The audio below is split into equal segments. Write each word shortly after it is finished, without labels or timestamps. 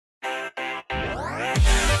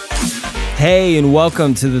Hey, and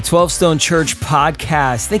welcome to the 12 Stone Church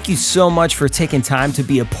podcast. Thank you so much for taking time to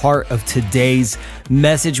be a part of today's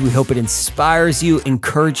message. We hope it inspires you,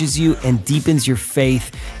 encourages you, and deepens your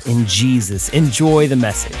faith in Jesus. Enjoy the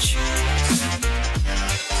message.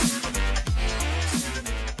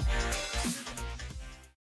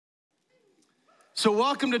 So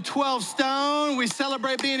welcome to 12 Stone. We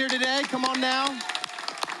celebrate being here today. Come on now.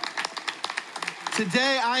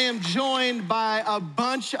 Today, I am joined by a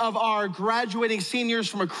bunch of our graduating seniors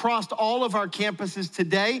from across all of our campuses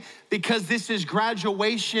today because this is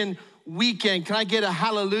graduation weekend. Can I get a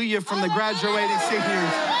hallelujah from the graduating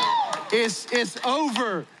seniors? It's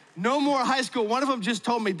over. No more high school. One of them just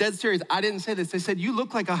told me, dead serious, I didn't say this. They said, you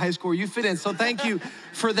look like a high schooler. You fit in. So thank you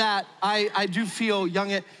for that. I do feel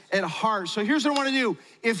young at heart. So here's what I want to do.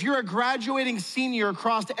 If you're a graduating senior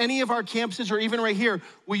across any of our campuses or even right here,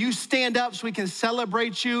 will you stand up so we can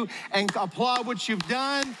celebrate you and applaud what you've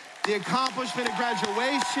done, the accomplishment of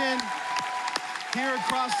graduation here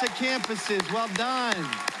across the campuses. Well done.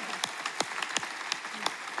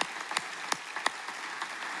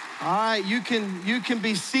 All right, you can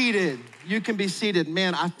be seated. You can be seated.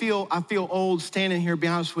 Man, I feel old standing here, to be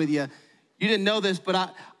honest with you. You didn't know this,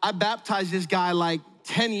 but I baptized this guy like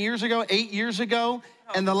 10 years ago, 8 years ago.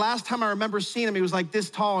 And the last time I remember seeing him, he was like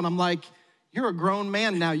this tall. And I'm like, you're a grown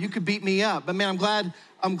man now. You could beat me up. But man,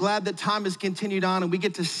 I'm glad that time has continued on and we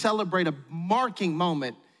get to celebrate a marking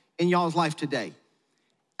moment in y'all's life today.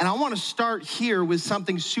 And I want to start here with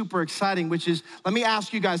something super exciting, which is, let me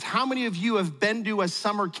ask you guys, how many of you have been to a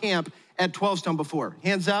summer camp at 12 Stone before?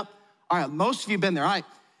 Hands up. All right, most of you have been there. All right,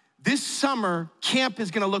 this summer, camp is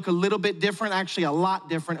going to look a little bit different, actually a lot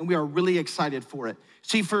different, and we are really excited for it.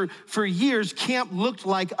 See, for years, camp looked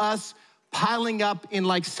like us piling up in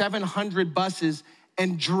like 700 buses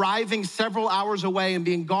and driving several hours away and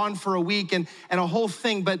being gone for a week and a whole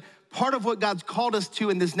thing. But part of what God's called us to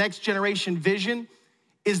in this next generation vision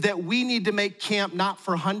is that we need to make camp not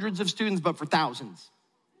for hundreds of students, but for thousands.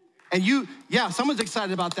 And someone's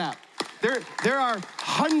excited about that. There are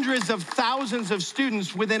hundreds of thousands of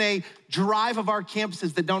students within a drive of our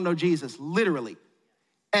campuses that don't know Jesus, literally.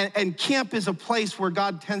 And camp is a place where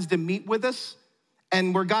God tends to meet with us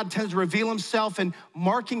and where God tends to reveal himself and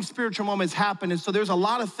marking spiritual moments happen. And so there's a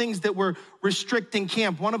lot of things that were restricting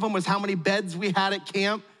camp. One of them was how many beds we had at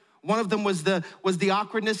camp. One of them was the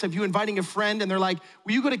awkwardness of you inviting a friend and they're like,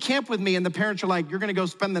 will you go to camp with me? And the parents are like, you're gonna go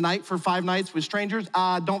spend the night for 5 nights with strangers?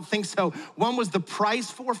 Don't think so. One was the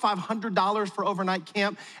price, $400 or $500 for overnight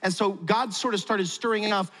camp. And so God sort of started stirring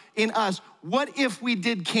enough in us. What if we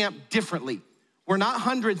did camp differently? We're not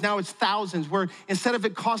hundreds, now it's thousands. Where instead of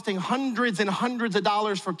it costing hundreds and hundreds of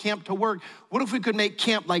dollars for camp to work, what if we could make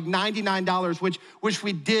camp like $99, which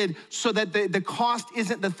we did, so that the cost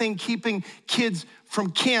isn't the thing keeping kids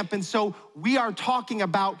from camp. And so we are talking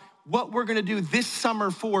about what we're gonna do this summer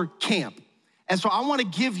for camp. And so I wanna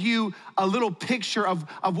give you a little picture of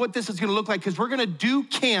what this is gonna look like, because we're gonna do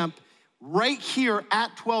camp right here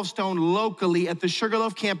at 12 Stone locally at the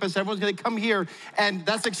Sugarloaf campus. Everyone's gonna come here, and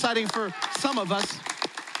that's exciting for some of us.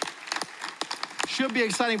 Should be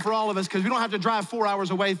exciting for all of us because we don't have to drive 4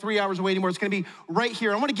 hours away, 3 hours away anymore. It's gonna be right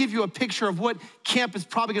here. I wanna give you a picture of what camp is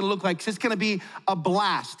probably gonna look like, because it's gonna be a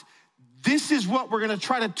blast. This is what we're gonna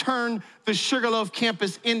try to turn the Sugarloaf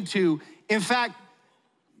campus into. In fact,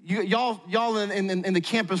 y'all in the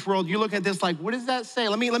campus world, you're looking at this like, what does that say?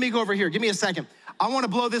 Let me go over here. Give me a second. I want to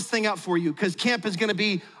blow this thing up for you because camp is going to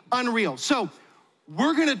be unreal. So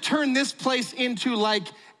we're going to turn this place into like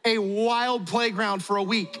a wild playground for a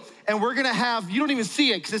week. And we're going to have, you don't even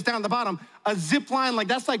see it because it's down at the bottom, a zip line, like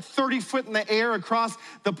that's like 30 foot in the air across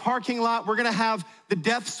the parking lot. We're going to have the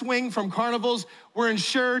death swing from carnivals. We're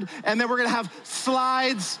insured. And then we're going to have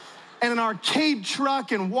slides and an arcade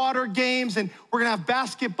truck and water games. And we're going to have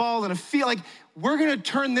basketball and a field. Like, we're going to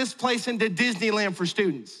turn this place into Disneyland for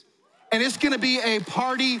students. And it's gonna be a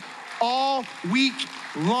party all week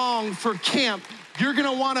long for camp. You're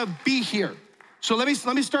gonna wanna be here. So let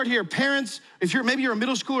me start here. Parents, maybe you're a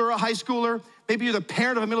middle schooler or a high schooler, maybe you're the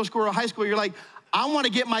parent of a middle schooler or a high schooler, you're like, I wanna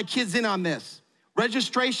get my kids in on this.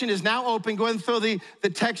 Registration is now open. Go ahead and throw the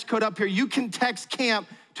text code up here. You can text camp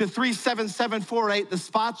to 37748. The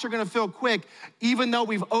spots are gonna fill quick. Even though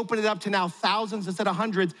we've opened it up to now thousands instead of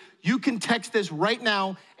hundreds, you can text this right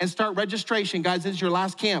now and start registration. Guys, this is your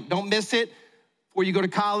last camp. Don't miss it before you go to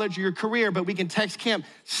college or your career, but we can text camp.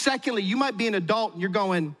 Secondly, you might be an adult and you're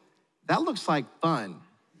going, that looks like fun.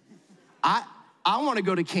 I wanna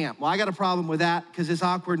go to camp. Well, I got a problem with that because it's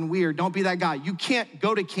awkward and weird. Don't be that guy. You can't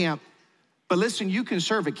go to camp, but listen, you can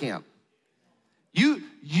serve at camp.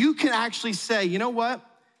 You can actually say, you know what?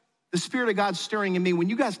 the Spirit of God's stirring in me. When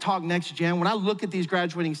you guys talk next gen, when I look at these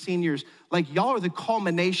graduating seniors, like y'all are the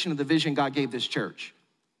culmination of the vision God gave this church.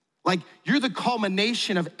 Like you're the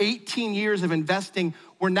culmination of 18 years of investing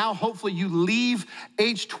where now hopefully you leave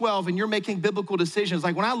age 12 and you're making biblical decisions.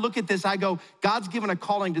 Like when I look at this, I go, God's given a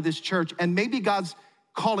calling to this church, and maybe God's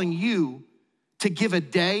calling you to give a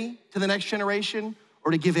day to the next generation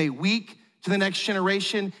or to give a week to the next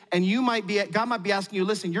generation. And God might be asking you,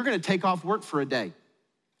 listen, you're gonna take off work for a day,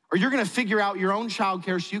 or you're gonna figure out your own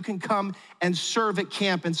childcare so you can come and serve at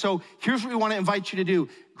camp. And so here's what we wanna invite you to do.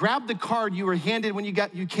 Grab the card you were handed when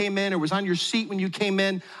you came in, or was on your seat when you came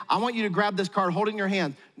in. I want you to grab this card, hold it in your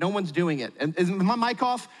hand. No one's doing it. And is my mic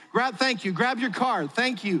off? Thank you, grab your card,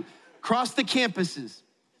 thank you. Cross the campuses.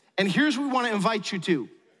 And here's what we wanna invite you to.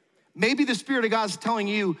 Maybe the Spirit of God's telling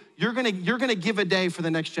you, you're gonna give a day for the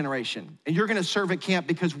next generation, and you're gonna serve at camp,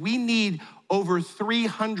 because we need over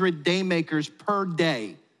 300 day makers per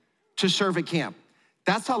day to serve at camp.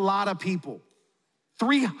 That's a lot of people.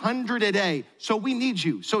 300 a day. So we need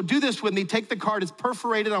you. So do this with me. Take the card. It's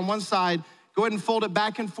perforated on one side. Go ahead and fold it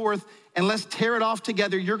back and forth, and let's tear it off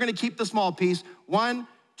together. You're gonna keep the small piece. 1,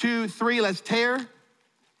 2, 3, let's tear.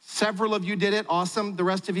 Several of you did it. Awesome. The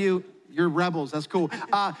rest of you, you're rebels. That's cool.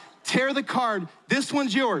 Tear the card. This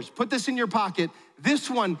one's yours. Put this in your pocket. This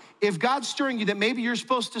one, if God's stirring you that maybe you're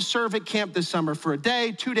supposed to serve at camp this summer for a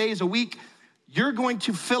day, 2 days, a week, you're going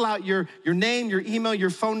to fill out your name, your email, your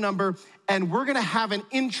phone number, and we're gonna have an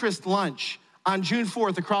interest lunch on June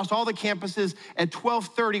 4th across all the campuses at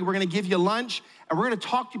 12:30. We're gonna give you lunch, and we're gonna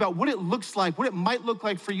talk to you about what it looks like, what it might look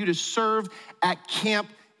like for you to serve at camp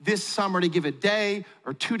this summer, to give a day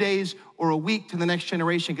or 2 days or a week to the next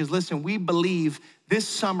generation. Because listen, we believe this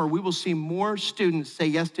summer we will see more students say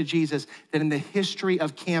yes to Jesus than in the history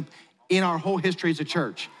of camp in our whole history as a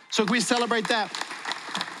church. So can we celebrate that?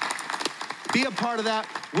 Be a part of that.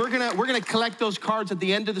 We're gonna collect those cards at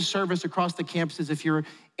the end of the service across the campuses if you're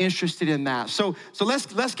interested in that. So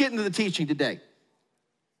let's get into the teaching today.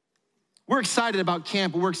 We're excited about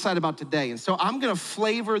camp, but we're excited about today. And so I'm gonna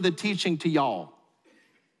flavor the teaching to y'all,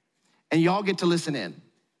 and y'all get to listen in.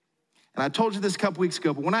 And I told you this a couple weeks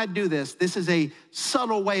ago, but when I do this is a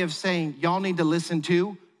subtle way of saying y'all need to listen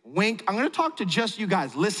to. Wink. I'm gonna talk to just you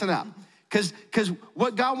guys. Listen up. Because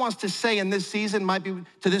what God wants to say in this season might be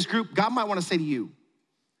to this group, God might want to say to you.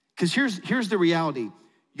 Because here's the reality.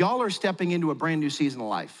 Y'all are stepping into a brand new season of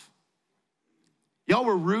life. Y'all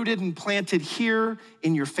were rooted and planted here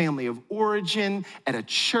in your family of origin, at a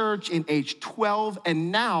church in age 12, and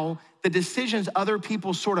now the decisions other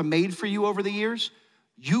people sort of made for you over the years,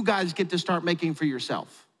 you guys get to start making for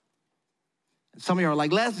yourself. And some of you are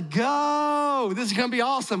like, let's go. This is gonna be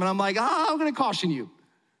awesome. And I'm like, I'm gonna caution you.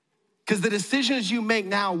 Because the decisions you make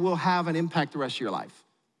now will have an impact the rest of your life.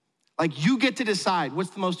 Like, you get to decide what's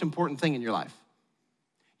the most important thing in your life.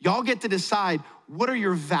 Y'all get to decide what are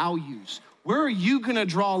your values. Where are you gonna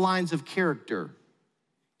draw lines of character?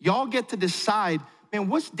 Y'all get to decide, man,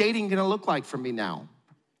 what's dating gonna look like for me now?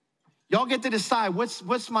 Y'all get to decide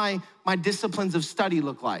what's my disciplines of study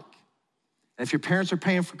look like. And if your parents are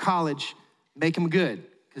paying for college, make them good,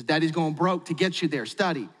 because daddy's going broke to get you there,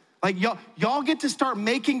 study. Like y'all get to start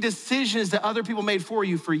making decisions that other people made for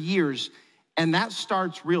you for years, and that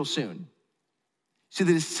starts real soon. So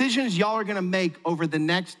the decisions y'all are gonna make over the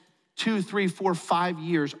next 2, 3, 4, 5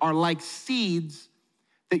 years are like seeds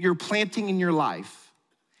that you're planting in your life,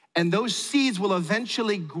 and those seeds will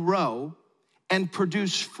eventually grow and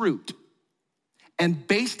produce fruit. And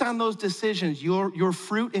based on those decisions, your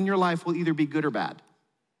fruit in your life will either be good or bad.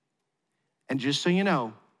 And just so you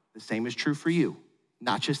know, the same is true for you,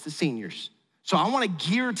 not just the seniors. So I wanna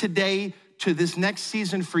gear today to this next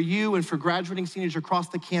season for you and for graduating seniors across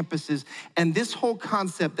the campuses, and this whole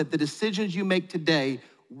concept that the decisions you make today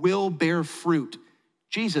will bear fruit.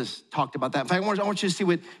 Jesus talked about that. In fact, I want you to see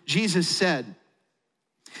what Jesus said.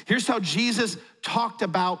 Here's how Jesus talked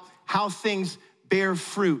about how things bear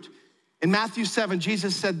fruit. In Matthew 7,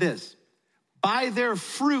 Jesus said this: by their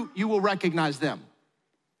fruit you will recognize them.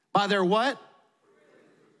 By their what?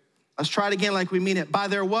 Let's try it again like we mean it. By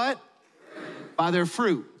their what? By their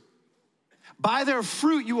fruit. By their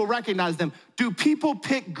fruit you will recognize them. Do people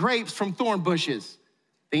pick grapes from thorn bushes?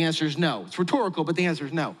 The answer is no. It's rhetorical, but the answer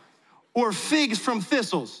is no. Or figs from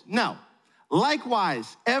thistles? No.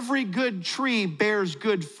 Likewise, every good tree bears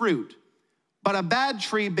good fruit, but a bad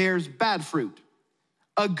tree bears bad fruit.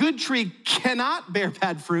 A good tree cannot bear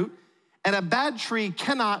bad fruit, and a bad tree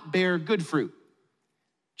cannot bear good fruit.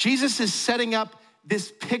 Jesus is setting up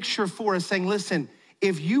this picture for us, saying, listen,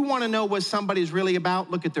 if you wanna know what somebody's really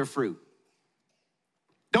about, look at their fruit.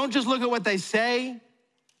 Don't just look at what they say.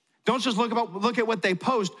 Don't just look at what they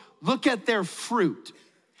post. look at their fruit.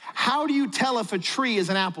 How do you tell if a tree is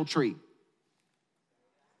an apple tree?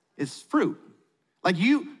 It's fruit. Like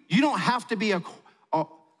you don't have to be I'm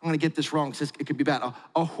gonna get this wrong because it could be bad.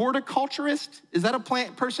 A horticulturist, is that a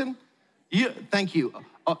plant person? Thank you.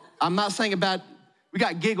 I'm not saying about, we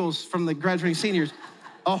got giggles from the graduating seniors.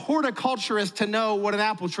 A horticulturist to know what an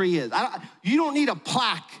apple tree is. You don't need a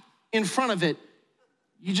plaque in front of it.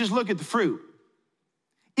 You just look at the fruit.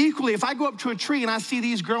 Equally, if I go up to a tree and I see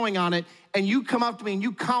these growing on it, and you come up to me and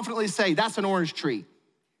you confidently say, that's an orange tree,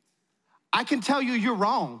 I can tell you you're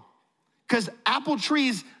wrong, because apple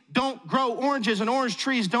trees don't grow oranges and orange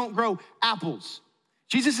trees don't grow apples.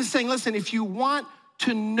 Jesus is saying, listen, if you want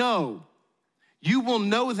to know, you will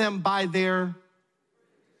know them by their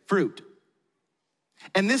fruit.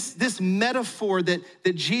 And this metaphor that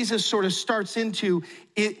Jesus sort of starts into,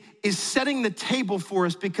 it is setting the table for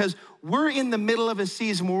us, because we're in the middle of a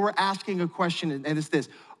season where we're asking a question, and it's this: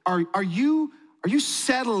 Are you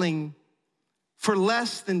settling for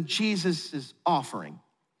less than Jesus is offering?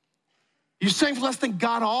 You're saying for less than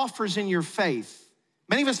God offers in your faith.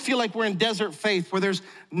 Many of us feel like we're in desert faith where there's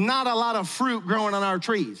not a lot of fruit growing on our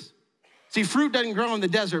trees. See, fruit doesn't grow in the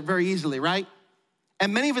desert very easily, right?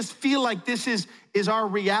 And many of us feel like this is our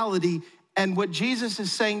reality. And what Jesus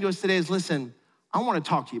is saying to us today is, listen, I want to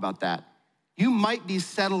talk to you about that. You might be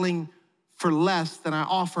settling for less than I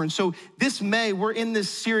offer. And so this May, we're in this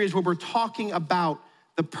series where we're talking about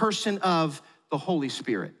the person of the Holy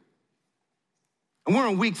Spirit. And we're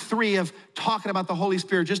in week 3 of talking about the Holy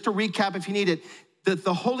Spirit. Just to recap, if you need it,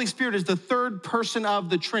 the Holy Spirit is the third person of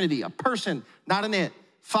the Trinity, a person, not an it.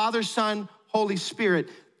 Father, Son, Holy Spirit.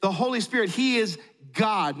 The Holy Spirit, he is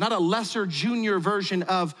God, not a lesser junior version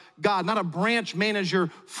of God, not a branch manager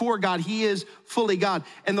for God. He is fully God.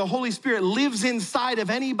 And the Holy Spirit lives inside of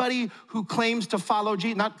anybody who claims to follow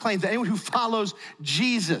Jesus, not claims, anyone who follows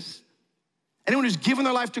Jesus. Anyone who's given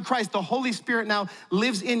their life to Christ, the Holy Spirit now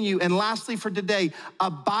lives in you. And lastly for today,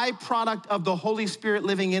 a byproduct of the Holy Spirit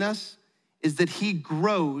living in us is that he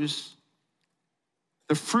grows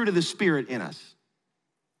the fruit of the Spirit in us.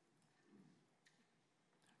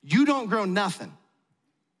 You don't grow nothing.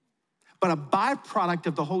 But a byproduct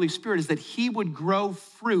of the Holy Spirit is that he would grow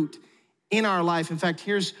fruit in our life. In fact,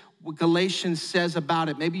 here's what Galatians says about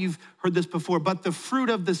it. Maybe you've heard this before, but the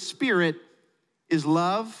fruit of the Spirit is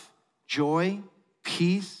love, joy,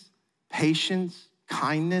 peace, patience,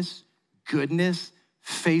 kindness, goodness,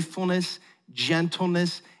 faithfulness,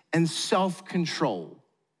 gentleness, and self-control.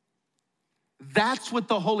 That's what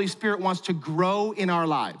the Holy Spirit wants to grow in our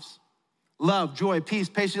lives. Love, joy, peace,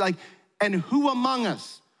 patience, and who among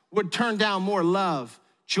us would turn down more love,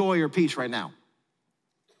 joy, or peace right now?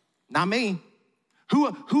 Not me.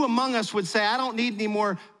 Who among us would say, I don't need any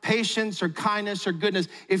more patience or kindness or goodness?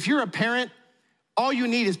 If you're a parent, all you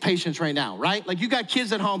need is patience right now, right? Like you got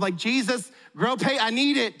kids at home, like Jesus, grow patience, I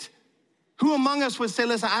need it. Who among us would say,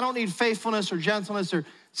 listen, I don't need faithfulness or gentleness or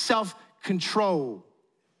self-control?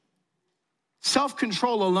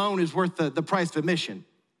 Self-control alone is worth the price of admission.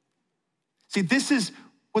 See, this is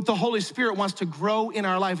what the Holy Spirit wants to grow in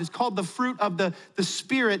our life. It's called the fruit of the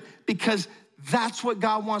Spirit, because that's what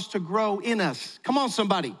God wants to grow in us. Come on,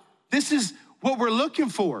 somebody. This is what we're looking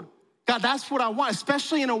for. God, that's what I want,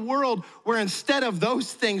 especially in a world where instead of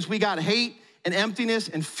those things, we got hate and emptiness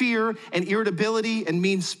and fear and irritability and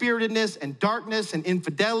mean-spiritedness and darkness and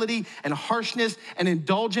infidelity and harshness and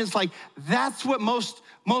indulgence. Like, that's what most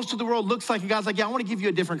of the world looks like. And God's like, yeah, I want to give you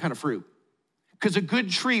a different kind of fruit, because a good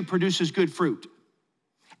tree produces good fruit.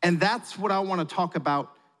 And that's what I want to talk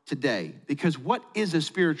about today, because what is a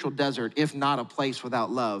spiritual desert if not a place without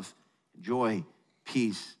love, joy,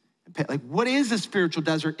 peace, and pain? Like, what is a spiritual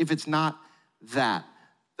desert if it's not that?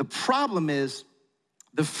 The problem is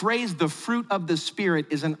the phrase, the fruit of the Spirit,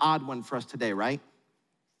 is an odd one for us today, right?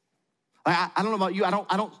 I don't know about you, I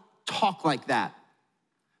don't talk like that.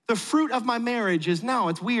 The fruit of my marriage is, no,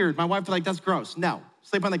 it's weird. My wife is like, that's gross. No,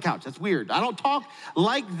 sleep on the couch, that's weird. I don't talk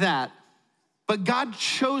like that. But God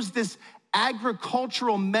chose this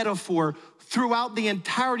agricultural metaphor throughout the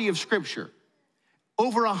entirety of Scripture.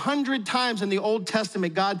 Over 100 times in the Old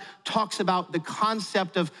Testament, God talks about the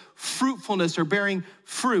concept of fruitfulness or bearing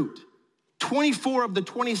fruit. 24 of the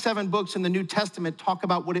 27 books in the New Testament talk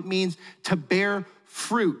about what it means to bear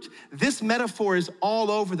fruit. This metaphor is all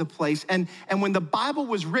over the place. And when the Bible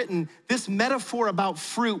was written, this metaphor about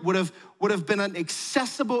fruit would have been an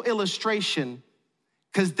accessible illustration,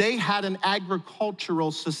 because they had an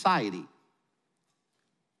agricultural society.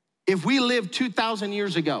 If we lived 2,000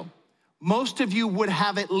 years ago, most of you would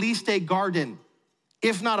have at least a garden,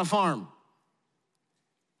 if not a farm,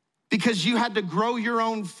 because you had to grow your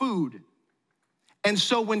own food. And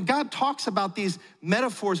so when God talks about these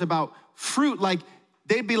metaphors about fruit, like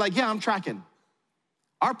they'd be like, yeah, I'm tracking.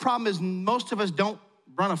 Our problem is most of us don't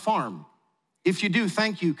run a farm. If you do,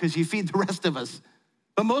 thank you, because you feed the rest of us.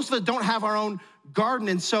 But most of us don't have our own garden.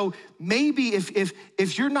 And so maybe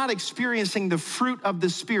if you're not experiencing the fruit of the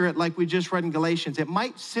Spirit like we just read in Galatians, it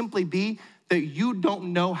might simply be that you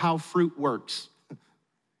don't know how fruit works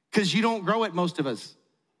because you don't grow it, most of us.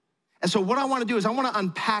 And so what I want to do is I want to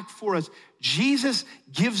unpack for us. Jesus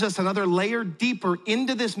gives us another layer deeper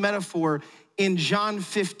into this metaphor in John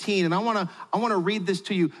 15. And I want to read this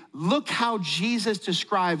to you. Look how Jesus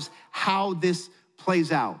describes how this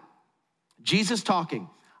plays out. Jesus talking,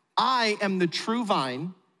 I am the true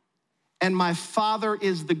vine, and my Father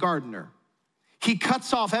is the gardener. He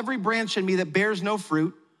cuts off every branch in me that bears no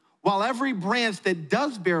fruit, while every branch that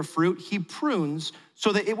does bear fruit, he prunes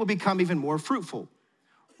so that it will become even more fruitful.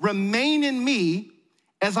 Remain in me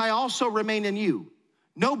as I also remain in you.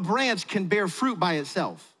 No branch can bear fruit by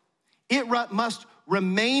itself. It must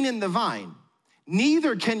remain in the vine.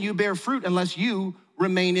 Neither can you bear fruit unless you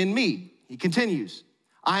remain in me. He continues,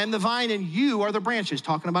 I am the vine and you are the branches,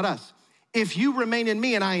 talking about us. If you remain in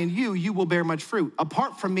me and I in you, you will bear much fruit.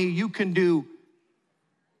 Apart from me, you can do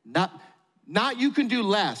not you can do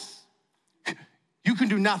less. You can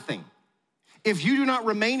do nothing. If you do not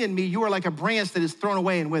remain in me, you are like a branch that is thrown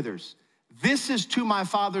away and withers. This is to my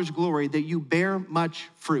Father's glory that you bear much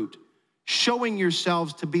fruit, showing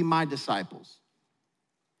yourselves to be my disciples.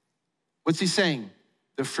 What's he saying?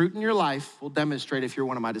 The fruit in your life will demonstrate if you're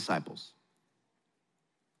one of my disciples.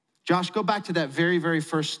 Josh, go back to that very, very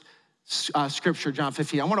first scripture, John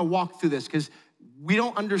 15. I want to walk through this because we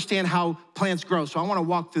don't understand how plants grow. So I want to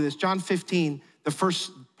walk through this. John 15, the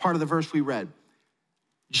first part of the verse we read.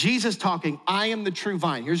 Jesus talking, I am the true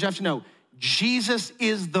vine. Here's what you have to know. Jesus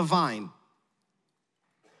is the vine.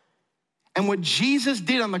 And what Jesus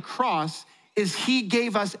did on the cross is he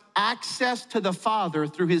gave us access to the Father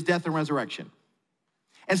through his death and resurrection.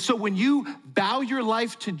 And so when you bow your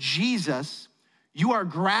life to Jesus, you are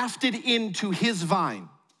grafted into his vine.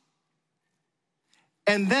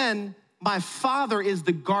 And then my Father is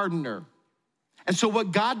the gardener. And so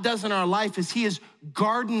what God does in our life is he is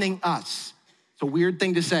gardening us. It's a weird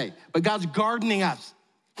thing to say, but God's gardening us.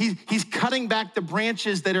 He's cutting back the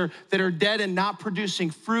branches that are dead and not producing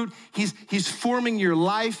fruit. He's forming your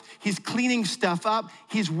life. He's cleaning stuff up.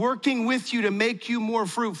 He's working with you to make you more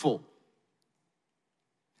fruitful.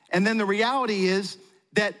 And then the reality is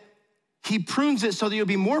that he prunes it so that you'll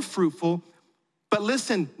be more fruitful. But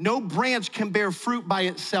listen, no branch can bear fruit by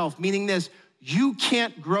itself, meaning this, you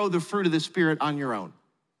can't grow the fruit of the Spirit on your own.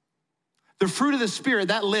 The fruit of the Spirit,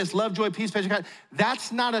 that list, love, joy, peace, patience,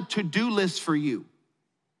 that's not a to-do list for you.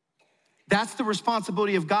 That's the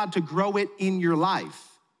responsibility of God to grow it in your life.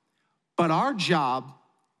 But our job,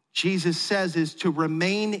 Jesus says, is to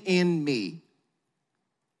remain in me.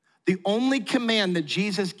 The only command that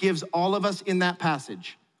Jesus gives all of us in that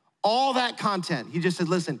passage, all that content, he just said,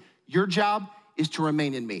 listen, your job is to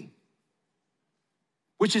remain in me.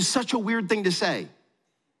 Which is such a weird thing to say.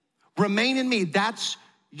 Remain in me, that's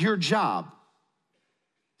your job.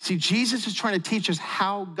 See, Jesus is trying to teach us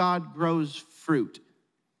how God grows fruit.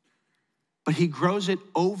 But he grows it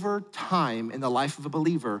over time in the life of a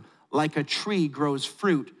believer, like a tree grows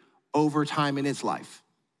fruit over time in its life.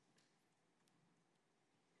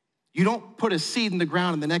 You don't put a seed in the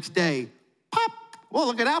ground and the next day, pop, well,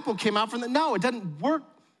 look, an apple came out from the, no, it doesn't work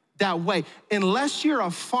that way. Unless you're a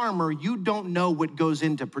farmer, you don't know what goes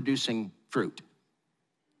into producing fruit.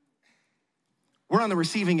 We're on the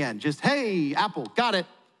receiving end, just, hey, apple, got it.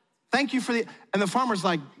 Thank you for the, and the farmer's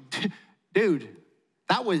like, dude,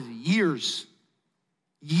 that was years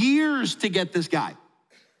to get this guy.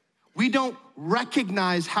 We don't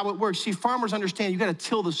recognize how it works. See, farmers understand you gotta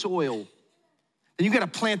till the soil. Then you gotta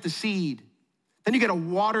plant the seed. Then you gotta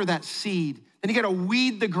water that seed. Then you gotta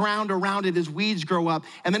weed the ground around it as weeds grow up.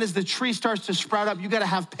 And then as the tree starts to sprout up, you gotta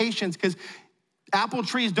have patience because apple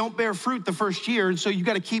trees don't bear fruit the first year. And so you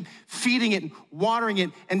gotta keep feeding it and watering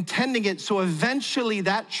it and tending it. So eventually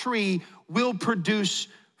that tree will produce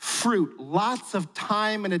fruit. Lots of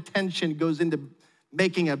time and attention goes into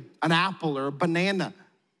making an apple or a banana.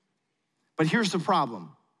 But here's the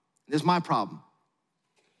problem. This is my problem.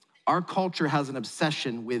 Our culture has an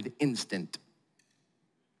obsession with instant.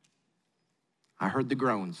 I heard the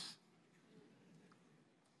groans.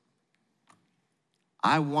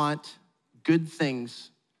 I want good things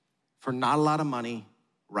for not a lot of money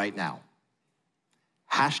right now.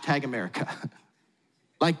 Hashtag America.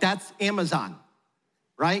 Like that's Amazon,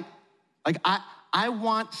 right? Like I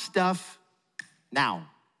want stuff now.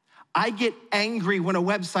 I get angry when a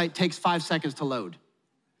website takes 5 seconds to load.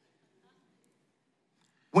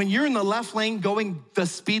 When you're in the left lane going the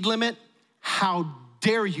speed limit, how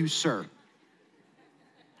dare you, sir?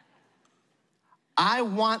 I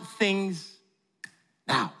want things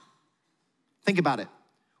now. Think about it.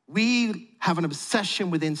 We have an obsession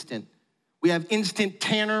with instant. We have instant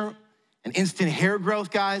tanner and instant hair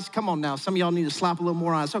growth, guys. Come on now, some of y'all need to slap a little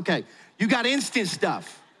more on us. Okay, you got instant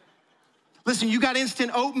stuff. Listen, you got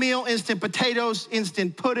instant oatmeal, instant potatoes,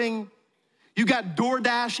 instant pudding. You got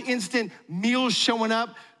DoorDash, instant meals showing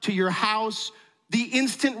up to your house. The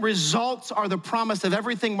instant results are the promise of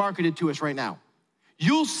everything marketed to us right now.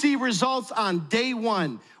 You'll see results on day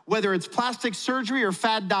one, whether it's plastic surgery or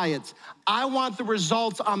fad diets. I want the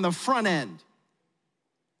results on the front end.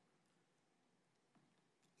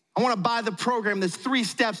 I want to buy the program that's 3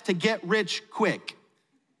 steps to get rich quick.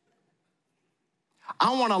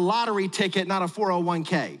 I want a lottery ticket, not a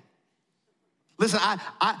 401k. Listen,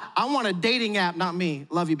 I want a dating app, not me.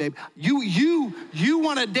 Love you, babe. You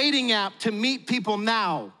want a dating app to meet people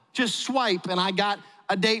now. Just swipe, and I got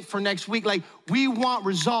a date for next week. Like, we want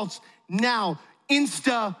results now.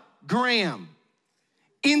 Instagram,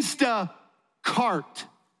 Instacart.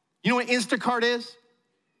 You know what Instacart is?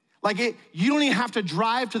 Like, you don't even have to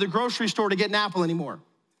drive to the grocery store to get an apple anymore.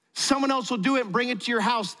 Someone else will do it and bring it to your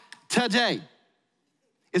house today.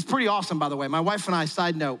 It's pretty awesome, by the way. My wife and I,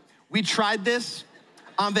 side note, we tried this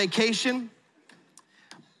on vacation.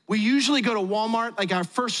 We usually go to Walmart, like our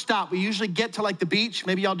first stop. We usually get to like the beach.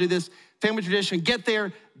 Maybe y'all do this, family tradition. Get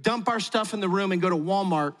there, dump our stuff in the room and go to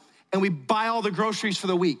Walmart, and we buy all the groceries for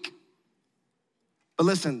the week. But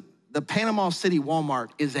listen, the Panama City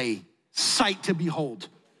Walmart is a sight to behold.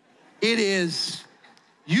 It is,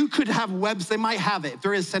 you could have websites, they might have it. If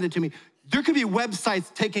there is, send it to me. There could be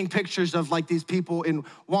websites taking pictures of like these people in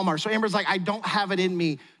Walmart. So Amber's like, I don't have it in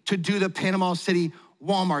me to do the Panama City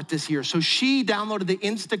Walmart this year. So she downloaded the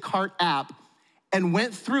Instacart app and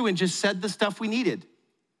went through and just said the stuff we needed.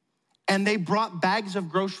 And they brought bags of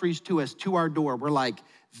groceries to us, to our door. We're like,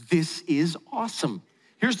 this is awesome.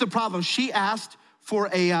 Here's the problem. She asked for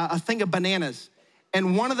a thing of bananas.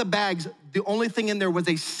 And one of the bags, the only thing in there was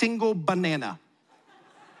a single banana.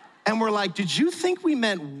 And we're like, did you think we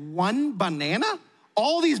meant one banana?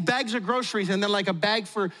 All these bags of groceries and then like a bag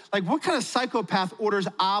for, like, what kind of psychopath orders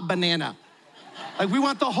a banana? Like, we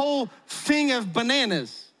want the whole thing of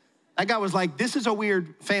bananas. That guy was like, this is a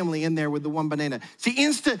weird family in there with the one banana. See,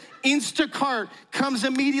 Instacart comes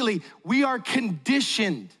immediately. We are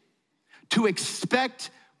conditioned to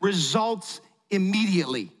expect results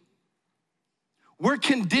immediately. We're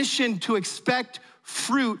conditioned to expect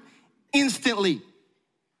fruit instantly.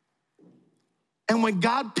 And when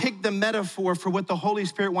God picked the metaphor for what the Holy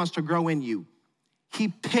Spirit wants to grow in you, he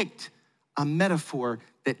picked a metaphor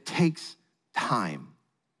that takes time.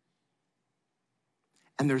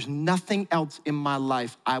 And there's nothing else in my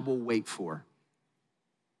life I will wait for.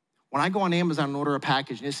 When I go on Amazon and order a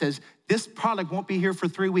package and it says, this product won't be here for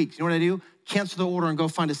 3 weeks, you know what I do? Cancel the order and go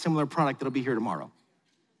find a similar product that'll be here tomorrow.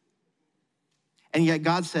 And yet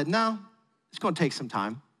God said, no, it's gonna take some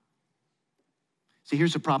time. See,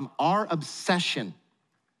 here's the problem. Our obsession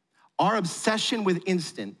with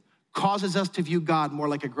instant causes us to view God more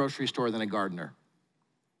like a grocery store than a gardener.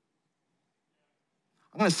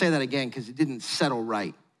 I'm gonna say that again because it didn't settle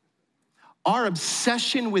right. Our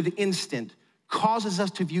obsession with instant causes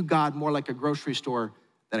us to view God more like a grocery store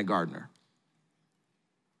than a gardener.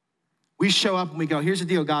 We show up and we go, here's the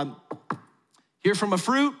deal, God. Here from a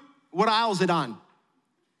fruit, what aisle is it on?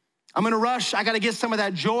 I'm in a rush, I gotta get some of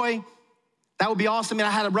that joy. That would be awesome. Man,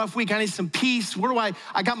 I had a rough week. I need some peace.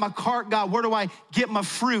 I got my cart, God. Where do I get my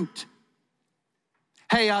fruit?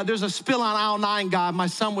 Hey, there's a spill on aisle 9, God. My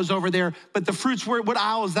son was over there, but the fruits, what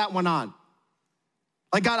aisle is that one on?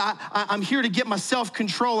 Like, God, I'm here to get my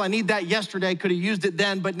self-control. I need that yesterday. Could have used it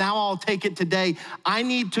then, but now I'll take it today. I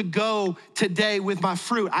need to go today with my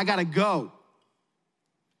fruit. I gotta go.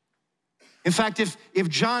 In fact, if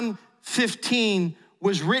John 15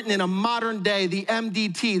 was written in a modern day, the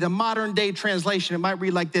MDT, the modern day translation, it might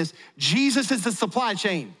read like this: Jesus is the supply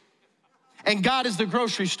chain and God is the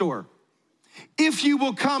grocery store. If you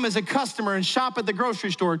will come as a customer and shop at the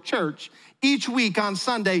grocery store, church, each week on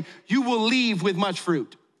Sunday, you will leave with much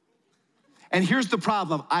fruit. And here's the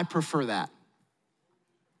problem, I prefer that.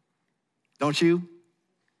 Don't you?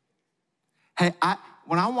 Hey,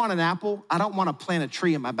 when I want an apple, I don't want to plant a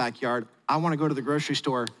tree in my backyard. I want to go to the grocery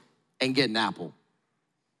store and get an apple.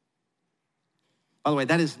 By the way,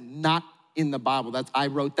 that is not in the Bible. I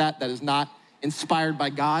wrote that. That is not inspired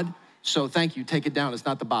by God. So thank you, take it down. It's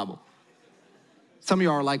not the Bible. Some of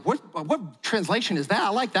you are like, what translation is that? I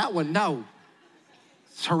like that one. No,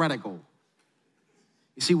 it's heretical.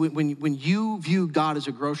 You see, when you view God as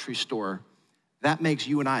a grocery store, that makes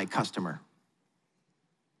you and I a customer.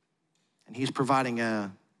 And he's providing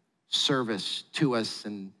a service to us,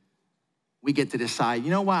 and we get to decide, you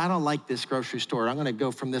know what, I don't like this grocery store. I'm gonna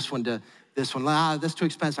go from this one to this one. That's too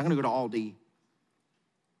expensive. I'm gonna go to Aldi.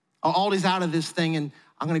 Aldi's out of this thing, and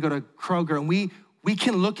I'm gonna go to Kroger. And we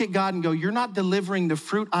can look at God and go, you're not delivering the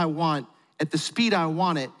fruit I want at the speed I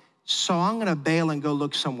want it, so I'm gonna bail and go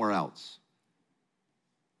look somewhere else.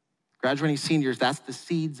 Graduating seniors, that's the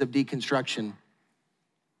seeds of deconstruction.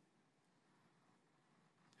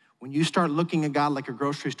 When you start looking at God like a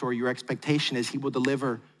grocery store, your expectation is he will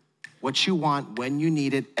deliver what you want when you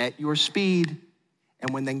need it at your speed.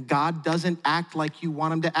 And when then God doesn't act like you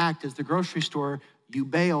want him to act as the grocery store, you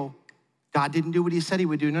bail. God didn't do what he said he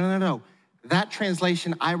would do. No. That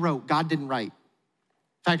translation I wrote, God didn't write.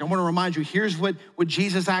 In fact, I want to remind you, here's what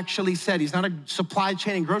Jesus actually said. He's not a supply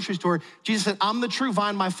chain and grocery store. Jesus said, I'm the true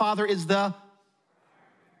vine, my Father is the,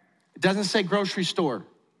 it doesn't say grocery store.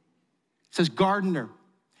 It says gardener.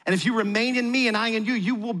 And if you remain in me and I in you,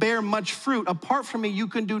 you will bear much fruit. Apart from me, you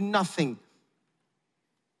can do nothing.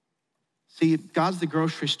 See, if God's the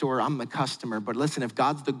grocery store, I'm the customer. But listen, if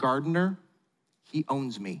God's the gardener, he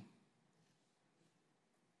owns me.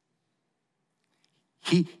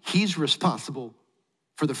 He's responsible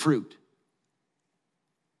for the fruit.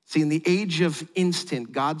 See, in the age of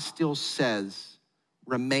instant, God still says,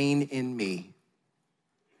 remain in me.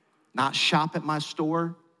 Not shop at my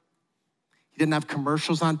store. He didn't have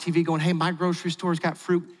commercials on TV going, hey, my grocery store's got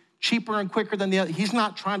fruit cheaper and quicker than the other. He's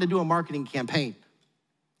not trying to do a marketing campaign.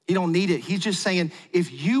 He don't need it. He's just saying,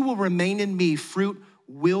 if you will remain in me, fruit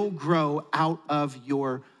will grow out of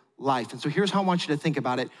your life. And so here's how I want you to think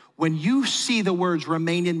about it. When you see the words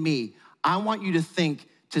remain in me, I want you to think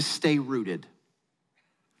to stay rooted.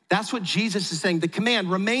 That's what Jesus is saying. The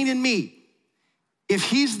command, remain in me. If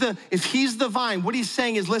he's the vine, what he's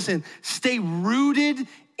saying is, listen, stay rooted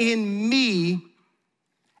in me,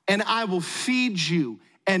 and I will feed you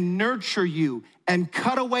and nurture you and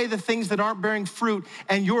cut away the things that aren't bearing fruit,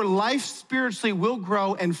 and your life spiritually will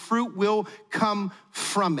grow and fruit will come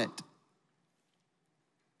from it.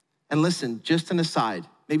 And listen, just an aside,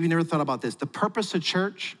 maybe you never thought about this. The purpose of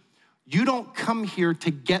church, you don't come here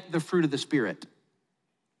to get the fruit of the Spirit,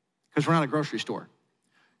 because we're not a grocery store.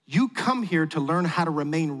 You come here to learn how to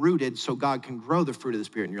remain rooted so God can grow the fruit of the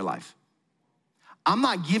Spirit in your life. I'm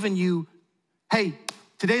not giving you, hey,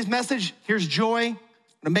 today's message, here's joy. I'm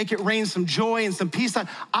gonna make it rain some joy and some peace.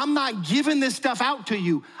 I'm not giving this stuff out to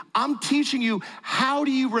you. I'm teaching you how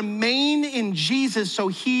do you remain in Jesus so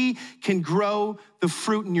he can grow the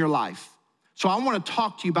fruit in your life. So I wanna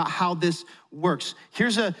talk to you about how this works.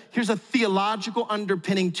 Here's a theological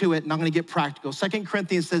underpinning to it, and I'm gonna get practical. 2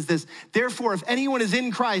 Corinthians says this, therefore, if anyone is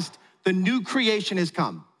in Christ, the new creation has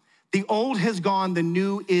come. The old has gone, the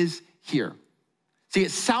new is here. See,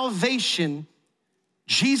 it's salvation.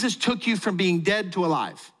 Jesus took you from being dead to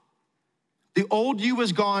alive. The old you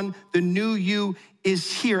is gone, the new you is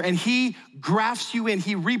here. And he grafts you in,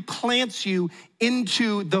 he replants you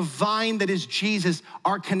into the vine that is Jesus,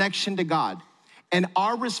 our connection to God. And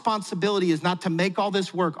our responsibility is not to make all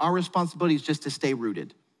this work. Our responsibility is just to stay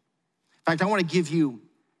rooted. In fact, I wanna give you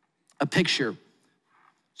a picture.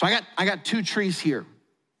 So I got two trees here.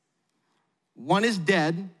 One is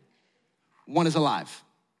dead, one is alive.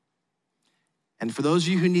 And for those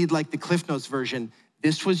of you who need like the Cliff Notes version,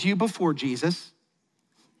 this was you before Jesus.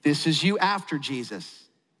 This is you after Jesus.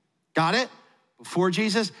 Got it? Before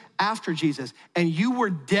Jesus, after Jesus. And you were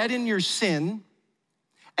dead in your sin,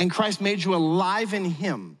 and Christ made you alive in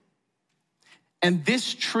him. And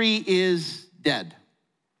this tree is dead.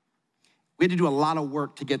 We had to do a lot of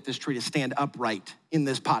work to get this tree to stand upright in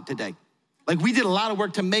this pot today. Like we did a lot of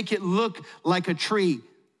work to make it look like a tree.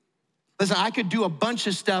 Listen, I could do a bunch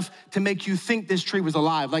of stuff to make you think this tree was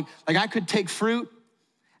alive. Like I could take fruit,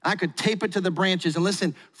 I could tape it to the branches, and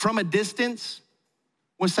listen, from a distance,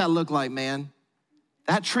 what's that look like, man?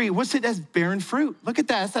 That tree, what's it that's bearing fruit? Look at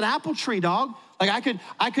that, that's that apple tree, dog. Like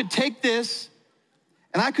I could take this,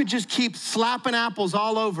 and I could just keep slapping apples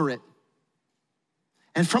all over it.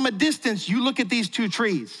 And from a distance, you look at these two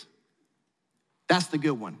trees. That's the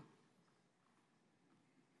good one.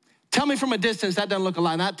 Tell me from a distance, that doesn't look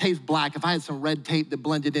alive. That tastes black. If I had some red tape that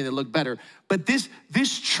blended in, it'd look better. But this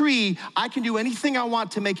tree, I can do anything I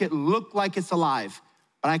want to make it look like it's alive,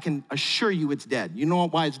 but I can assure you it's dead. You know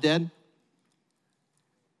why it's dead?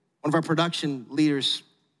 One of our production leaders,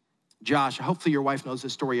 Josh, hopefully your wife knows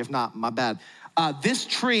this story. If not, my bad. This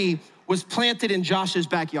tree was planted in Josh's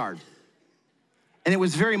backyard. and it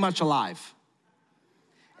was very much alive.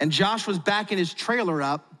 And Josh was backing his trailer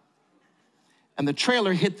up, and the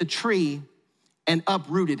trailer hit the tree and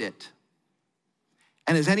uprooted it.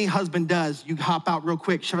 And as any husband does, you hop out real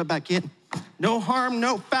quick, shove it back in. No harm,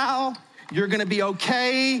 no foul. You're gonna be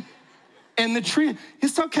okay. And the tree,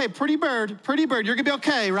 it's okay, pretty bird, you're gonna be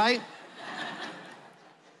okay, right?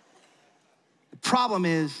 The problem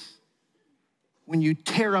is, when you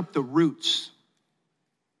tear up the roots,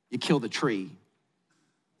 you kill the tree.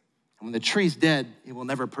 And when the tree's dead, it will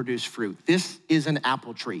never produce fruit. This is an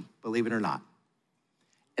apple tree, believe it or not.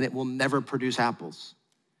 And it will never produce apples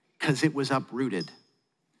because it was uprooted.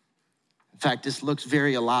 In fact, this looks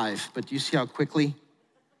very alive, but do you see how quickly?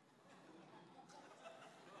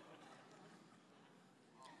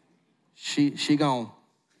 She gone.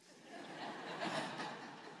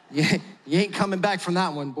 You ain't coming back from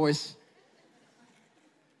that one, boys.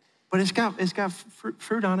 But it's got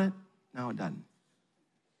fruit on it. No, it doesn't.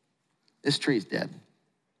 This tree's dead.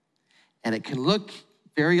 And it can look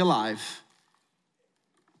very alive,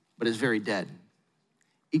 but it's very dead.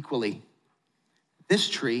 Equally, this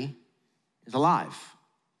tree is alive.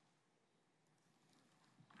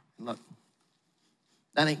 Look,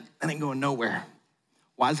 that ain't going nowhere.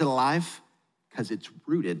 Why is it alive? Because it's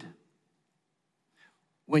rooted.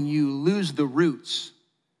 When you lose the roots,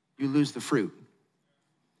 you lose the fruit.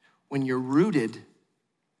 When you're rooted,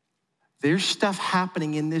 there's stuff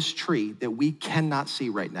happening in this tree that we cannot see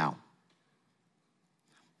right now.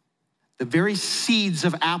 The very seeds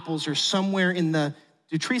of apples are somewhere in the,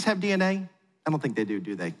 do trees have DNA? I don't think they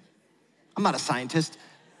do they? I'm not a scientist.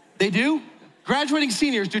 They do? Graduating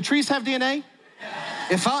seniors, do trees have DNA?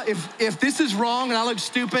 If this is wrong and I look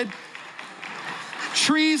stupid,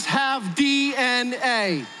 trees have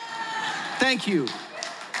DNA. Thank you.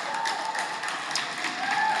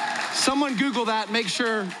 Someone Google that, make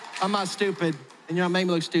sure I'm not stupid and you're not making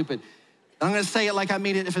me look stupid. I'm gonna say it like I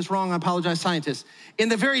mean it. If it's wrong, I apologize, scientists. In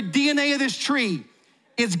the very DNA of this tree,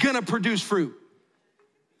 it's gonna produce fruit.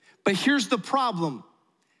 But here's the problem.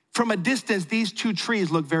 From a distance, these two trees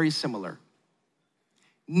look very similar.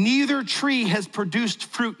 Neither tree has produced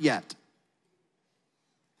fruit yet.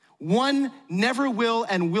 One never will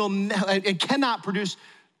and cannot produce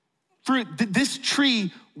fruit. This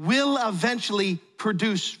tree will eventually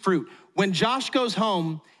produce fruit. When Josh goes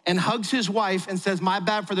home and hugs his wife and says, my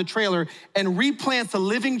bad for the trailer, and replants a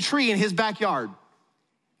living tree in his backyard,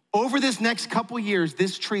 over this next couple years,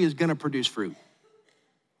 this tree is gonna produce fruit.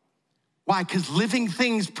 Why? Because living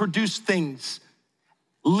things produce things.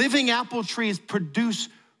 Living apple trees produce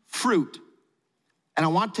fruit. And I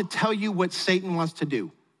want to tell you what Satan wants to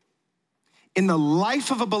do. In the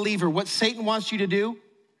life of a believer, what Satan wants you to do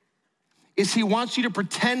is he wants you to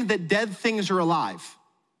pretend that dead things are alive.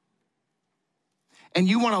 And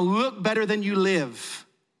you wanna look better than you live.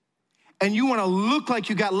 And you wanna look like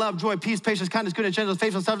you got love, joy, peace, patience, kindness, goodness, gentleness,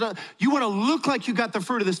 faithfulness, self-control. You wanna look like you got the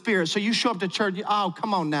fruit of the Spirit. So you show up to church, oh,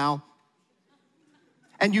 come on now.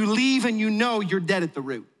 And you leave and you know you're dead at the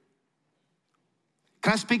root.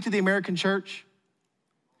 Can I speak to the American church?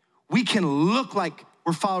 We can look like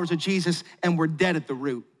we're followers of Jesus and we're dead at the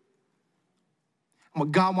root. And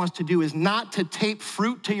what God wants to do is not to tape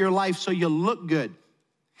fruit to your life so you look good.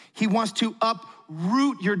 He wants to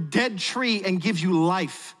uproot your dead tree and give you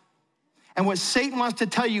life. And what Satan wants to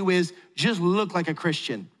tell you is just look like a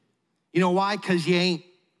Christian. You know why? Because you ain't.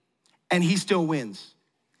 And he still wins.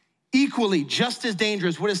 Equally, just as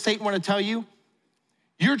dangerous, what does Satan want to tell you?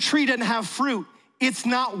 Your tree doesn't have fruit. It's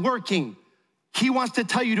not working. He wants to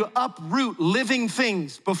tell you to uproot living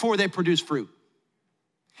things before they produce fruit.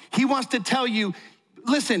 He wants to tell you,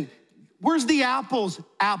 listen, where's the apples,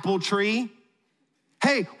 apple tree?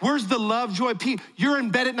 Hey, where's the love, joy, peace? You're in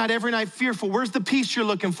bed at night every night fearful. Where's the peace you're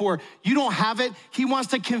looking for? You don't have it. He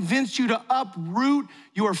wants to convince you to uproot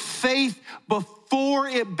your faith before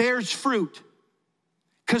it bears fruit.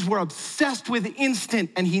 Because we're obsessed with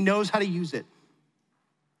instant and he knows how to use it.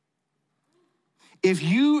 If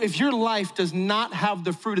your life does not have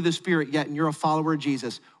the fruit of the Spirit yet and you're a follower of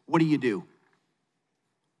Jesus, what do?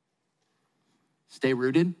 Stay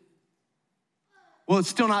rooted? Well, it's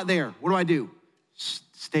still not there. What do?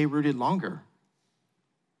 Stay rooted longer.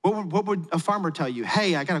 What would a farmer tell you?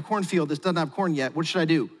 Hey, I got a cornfield that doesn't have corn yet. What should I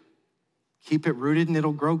do? Keep it rooted and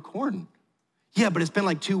it'll grow corn. Yeah, but it's been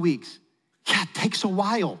like 2 weeks. Yeah, it takes a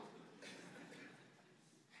while.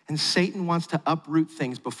 And Satan wants to uproot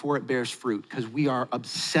things before it bears fruit because we are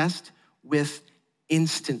obsessed with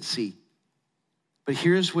instancy. But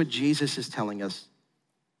here's what Jesus is telling us.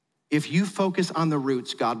 If you focus on the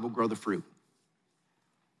roots, God will grow the fruit.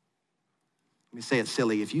 Let me say it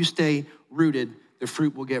silly. If you stay rooted, the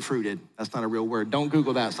fruit will get fruited. That's not a real word. Don't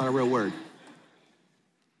Google that. It's not a real word.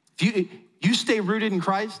 If you stay rooted in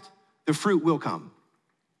Christ, the fruit will come.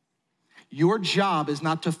 Your job is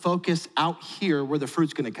not to focus out here where the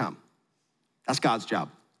fruit's gonna come. That's God's job.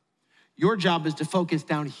 Your job is to focus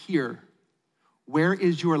down here. Where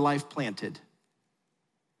is your life planted?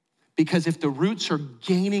 Because if the roots are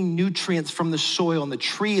gaining nutrients from the soil and the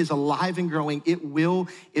tree is alive and growing, it will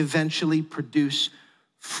eventually produce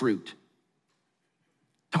fruit.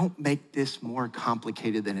 Don't make this more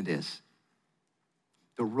complicated than it is.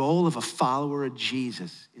 The role of a follower of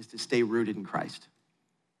Jesus is to stay rooted in Christ.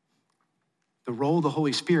 The role of the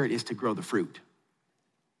Holy Spirit is to grow the fruit.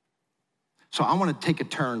 So I want to take a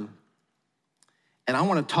turn and I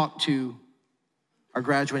want to talk to our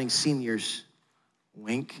graduating seniors,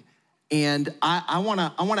 wink, and I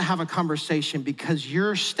want to have a conversation because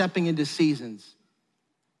you're stepping into seasons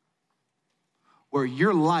where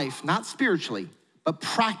your life, not spiritually, but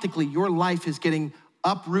practically your life is getting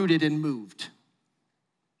uprooted and moved.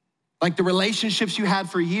 Like the relationships you had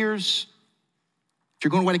for years, if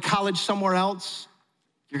you're going away to college somewhere else,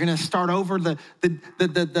 you're gonna start over the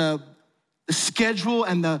schedule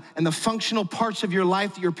and the functional parts of your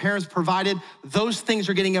life that your parents provided. Those things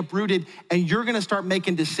are getting uprooted and you're gonna start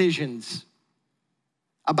making decisions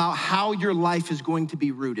about how your life is going to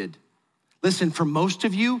be rooted. Listen, for most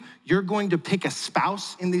of you, you're going to pick a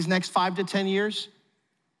spouse in these next 5 to 10 years.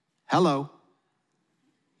 Hello.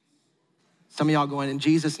 Some of y'all going, in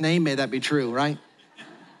Jesus' name, may that be true, right?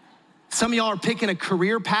 Some of y'all are picking a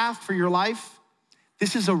career path for your life.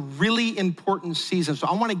 This is a really important season. So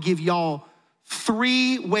I wanna give y'all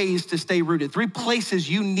 3 ways to stay rooted, 3 places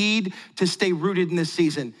you need to stay rooted in this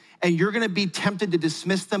season. And you're gonna be tempted to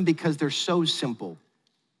dismiss them because they're so simple.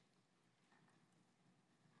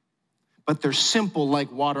 But they're simple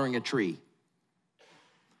like watering a tree.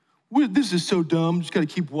 Well, this is so dumb, just gotta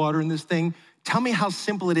keep watering this thing. Tell me how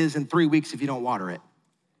simple it is in 3 weeks if you don't water it.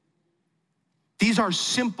 These are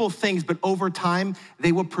simple things, but over time,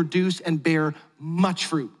 they will produce and bear much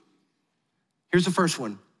fruit. Here's the first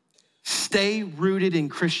one. Stay rooted in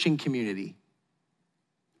Christian community.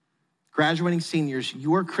 Graduating seniors,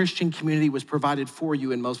 your Christian community was provided for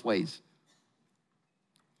you in most ways.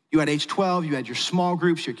 You had age 12, you had your small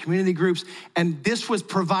groups, your community groups, and this was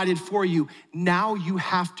provided for you. Now you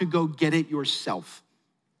have to go get it yourself.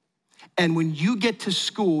 And when you get to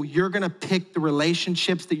school, you're gonna pick the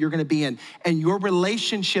relationships that you're gonna be in. And your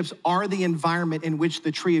relationships are the environment in which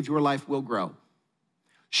the tree of your life will grow.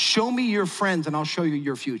 Show me your friends and I'll show you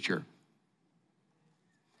your future.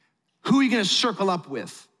 Who are you gonna circle up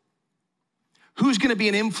with? Who's gonna be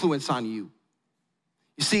an influence on you?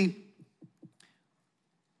 You see,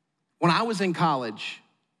 when I was in college,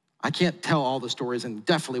 I can't tell all the stories and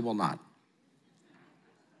definitely will not.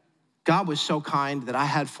 God was so kind that I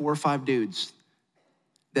had 4 or 5 dudes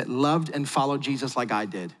that loved and followed Jesus like I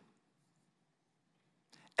did.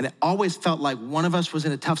 And it always felt like one of us was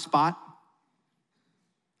in a tough spot.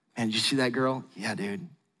 Man, did you see that girl? Yeah, dude.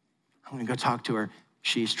 I'm gonna go talk to her.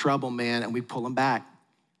 She's trouble, man, and we pull them back.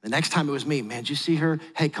 The next time it was me. Man, did you see her?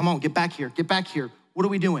 Hey, come on, get back here, get back here. What are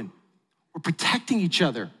we doing? We're protecting each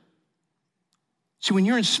other. See, when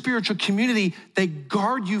you're in spiritual community, they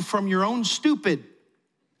guard you from your own stupid.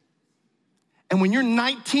 And when you're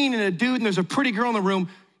 19 and a dude and there's a pretty girl in the room,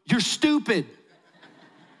 you're stupid.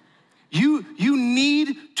 You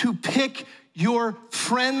need to pick your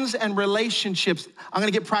friends and relationships. I'm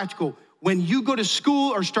gonna get practical. When you go to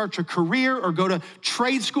school or start your career or go to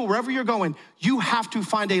trade school, wherever you're going, you have to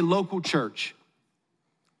find a local church.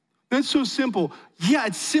 That's so simple. Yeah,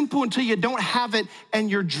 it's simple until you don't have it and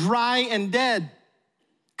you're dry and dead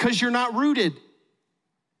because you're not rooted.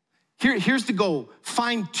 Here's the goal.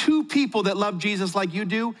 Find 2 people that love Jesus like you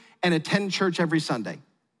do and attend church every Sunday.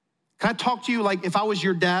 Can I talk to you like if I was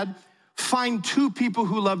your dad? Find 2 people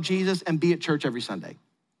who love Jesus and be at church every Sunday.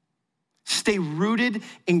 Stay rooted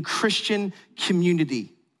in Christian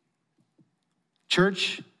community.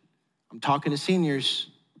 Church, I'm talking to seniors,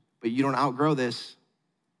 but you don't outgrow this.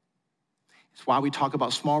 It's why we talk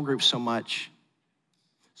about small groups so much.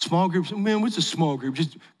 Small groups, man, what's a small group?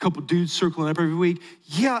 Just a couple dudes circling up every week.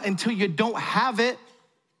 Yeah, until you don't have it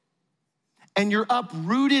and you're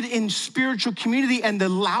uprooted in spiritual community and the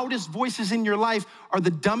loudest voices in your life are the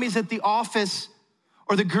dummies at the office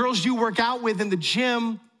or the girls you work out with in the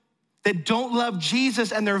gym that don't love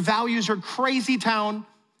Jesus and their values are crazy town,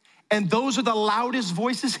 and those are the loudest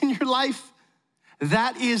voices in your life.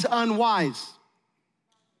 That is unwise.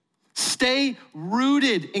 Stay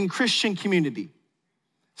rooted in Christian community.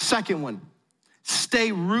 Second one,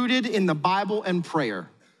 stay rooted in the Bible and prayer.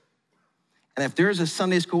 And if there's a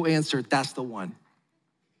Sunday school answer, that's the one.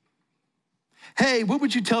 Hey, what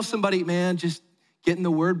would you tell somebody, man? Just get in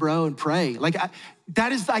the word, bro, and pray. Like, I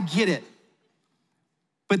get it.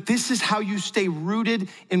 But this is how you stay rooted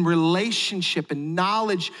in relationship and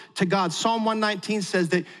knowledge to God. Psalm 119 says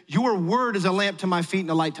that your word is a lamp to my feet and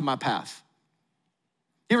a light to my path.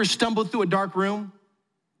 You ever stumbled through a dark room?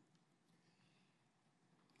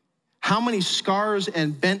 How many scars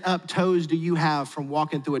and bent up toes do you have from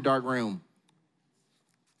walking through a dark room?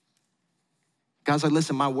 God's like,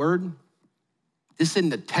 listen, my word, this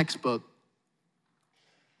isn't a textbook.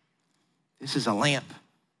 This is a lamp.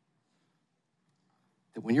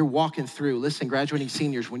 That when you're walking through, listen, graduating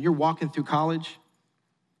seniors, when you're walking through college,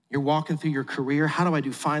 you're walking through your career, how do I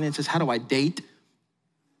do finances? How do I date?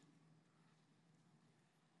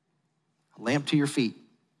 A lamp to your feet,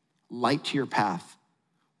 light to your path.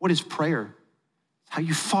 What is prayer? It's how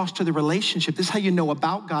you foster the relationship. This is how you know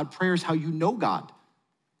about God. Prayer is how you know God.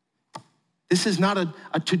 This is not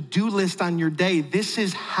a to-do list on your day. This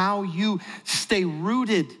is how you stay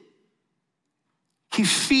rooted. He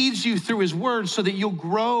feeds you through his word so that you'll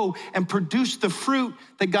grow and produce the fruit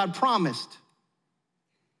that God promised.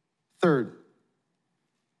 Third,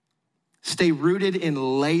 stay rooted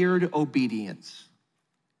in layered obedience.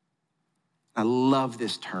 I love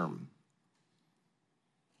this term.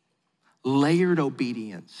 Layered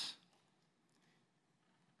obedience.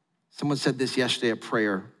 Someone said this yesterday at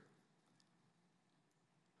prayer.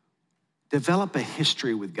 Develop a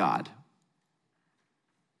history with God.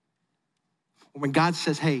 When God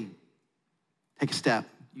says, hey, take a step,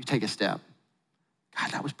 you take a step.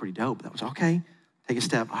 God, that was pretty dope. That was okay. Take a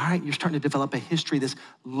step. All right, you're starting to develop a history. This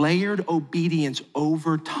layered obedience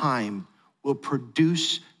over time will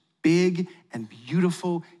produce big and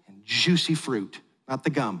beautiful and juicy fruit. Not the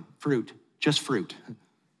gum, fruit, just fruit.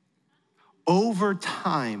 Over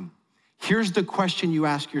time, here's the question you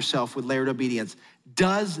ask yourself with layered obedience.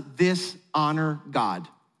 Does this honor God?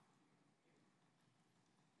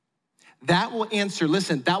 That will answer,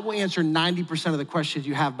 listen, that will answer 90% of the questions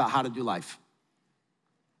you have about how to do life.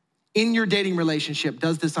 In your dating relationship,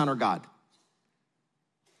 does this honor God?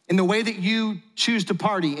 In the way that you choose to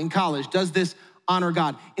party in college, does this honor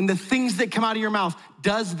God? In the things that come out of your mouth,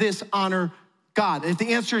 does this honor God? If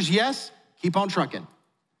the answer is yes, keep on trucking.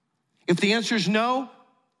 If the answer is no,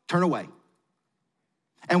 turn away.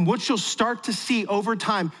 And what you'll start to see over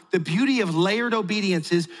time, the beauty of layered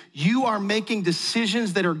obedience is you are making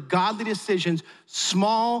decisions that are godly decisions,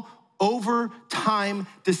 small, over time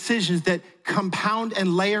decisions that compound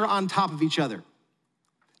and layer on top of each other.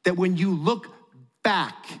 That when you look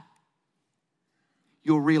back,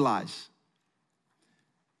 you'll realize.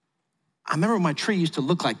 I remember my tree used to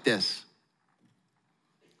look like this.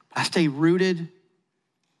 I stay rooted, and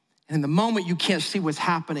in the moment you can't see what's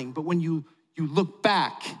happening, but when you look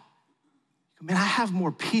back, man, I have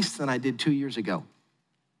more peace than I did 2 years ago.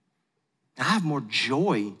 I have more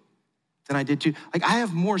joy than I did I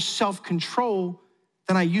have more self-control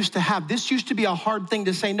than I used to have. This used to be a hard thing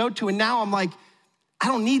to say no to, and now I'm like, I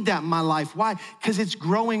don't need that in my life. Why? Because it's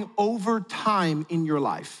growing over time in your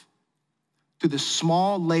life through the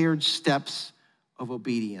small layered steps of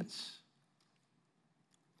obedience.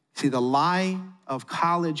 See, the lie of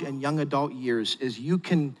college and young adult years is you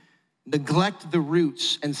can neglect the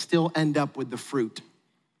roots and still end up with the fruit.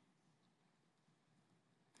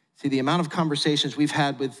 See, the amount of conversations we've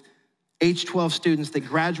had with H-12 students that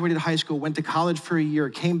graduated high school, went to college for a year,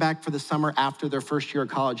 came back for the summer after their first year of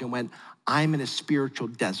college and went, I'm in a spiritual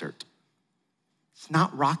desert. It's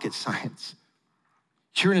not rocket science.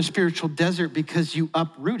 You're in a spiritual desert because you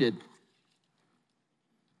uprooted.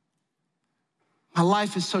 My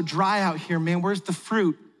life is so dry out here, man. Where's the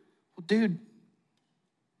fruit? Well, dude,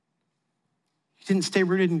 you didn't stay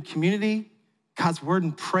rooted in community, God's word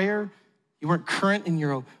and prayer. You weren't current in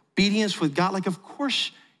your obedience with God. Like, of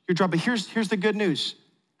course you're dry, but here's the good news.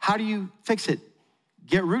 How do you fix it?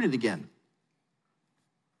 Get rooted again.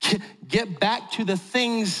 Get back to the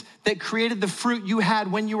things that created the fruit you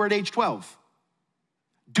had when you were at age 12.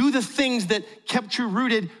 Do the things that kept you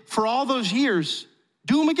rooted for all those years.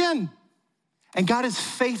 Do them again. And God is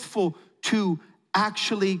faithful to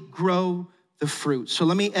actually grow the fruit. So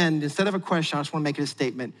let me end. Instead of a question, I just want to make it a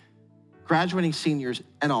statement. Graduating seniors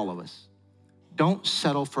and all of us, don't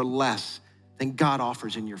settle for less than God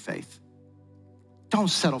offers in your faith. Don't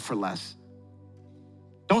settle for less.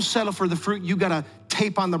 Don't settle for the fruit you got to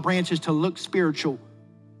tape on the branches to look spiritual.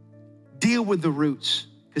 Deal with the roots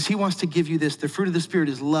because he wants to give you this. The fruit of the Spirit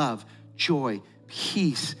is love, joy,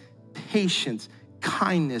 peace, patience,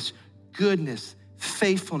 kindness, goodness,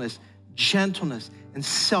 faithfulness, gentleness, and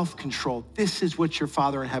self-control. This is what your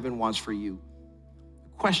Father in heaven wants for you.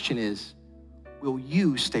 The question is, will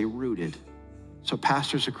you stay rooted So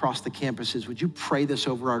pastors across the campuses, would you pray this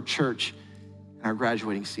over our church and our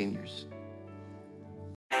graduating seniors?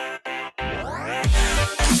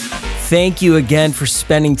 Thank you again for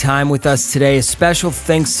spending time with us today. A special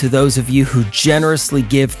thanks to those of you who generously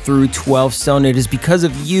give through 12 Stone. It is because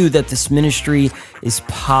of you that this ministry is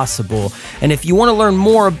possible. And if you want to learn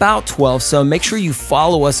more about 12 Stone, make sure you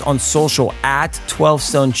follow us on social at 12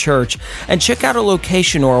 Stone Church and check out a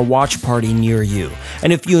location or a watch party near you.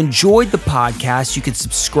 And if you enjoyed the podcast, you could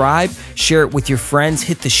subscribe, share it with your friends,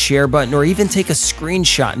 hit the share button, or even take a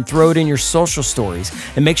screenshot and throw it in your social stories.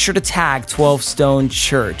 And make sure to tag 12 Stone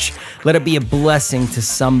Church. Let it be a blessing to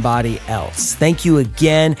somebody else. Thank you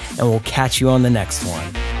again, and we'll catch you on the next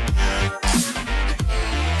one.